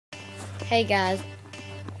Hey guys,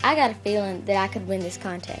 I got a feeling that I could win this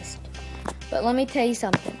contest. But let me tell you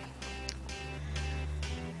something.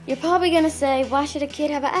 You're probably going to say, why should a kid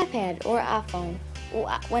have an iPad or an iPhone?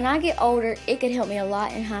 Well, when I get older, it could help me a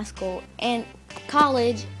lot in high school and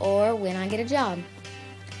college or when I get a job.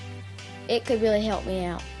 It could really help me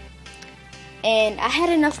out. And I had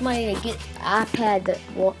enough money to get iPad,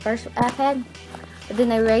 the first iPad, but then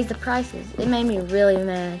they raised the prices. It made me really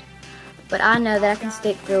mad. But I know that I can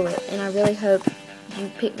stick through it, and I really hope you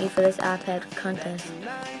pick me for this iPad contest.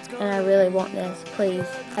 And I really want this. Please,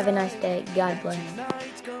 have a nice day. God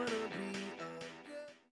bless.